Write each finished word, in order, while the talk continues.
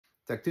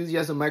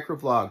Techthusiasm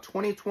microvlog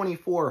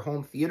 2024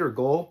 home theater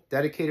goal,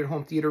 dedicated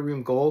home theater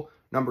room goal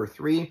number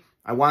 3.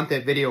 I want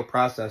that video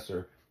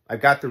processor.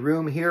 I've got the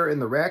room here in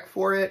the rack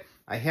for it.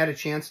 I had a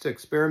chance to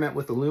experiment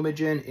with the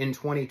Lumagen in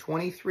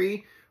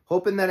 2023,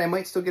 hoping that I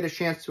might still get a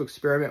chance to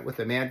experiment with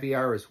the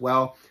madVR as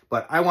well.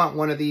 But I want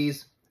one of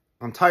these.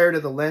 I'm tired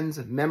of the lens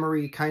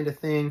memory kind of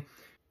thing.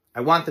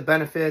 I want the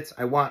benefits.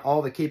 I want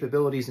all the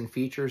capabilities and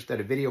features that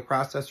a video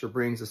processor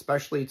brings,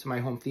 especially to my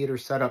home theater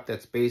setup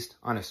that's based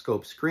on a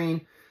scope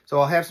screen. So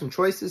I'll have some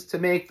choices to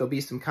make. There'll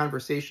be some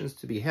conversations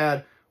to be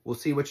had. We'll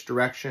see which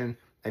direction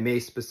I may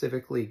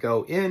specifically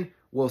go in.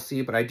 We'll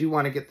see, but I do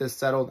want to get this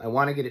settled. I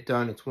want to get it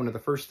done. It's one of the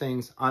first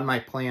things on my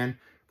plan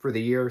for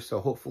the year. So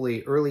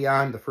hopefully early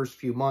on, the first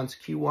few months,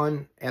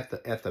 Q1 at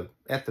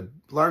the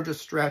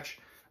largest stretch,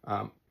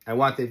 I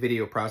want the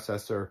video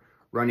processor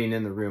running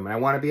in the room. And I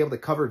want to be able to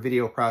cover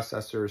video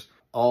processors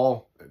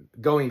all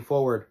going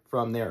forward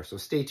from there. So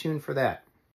stay tuned for that.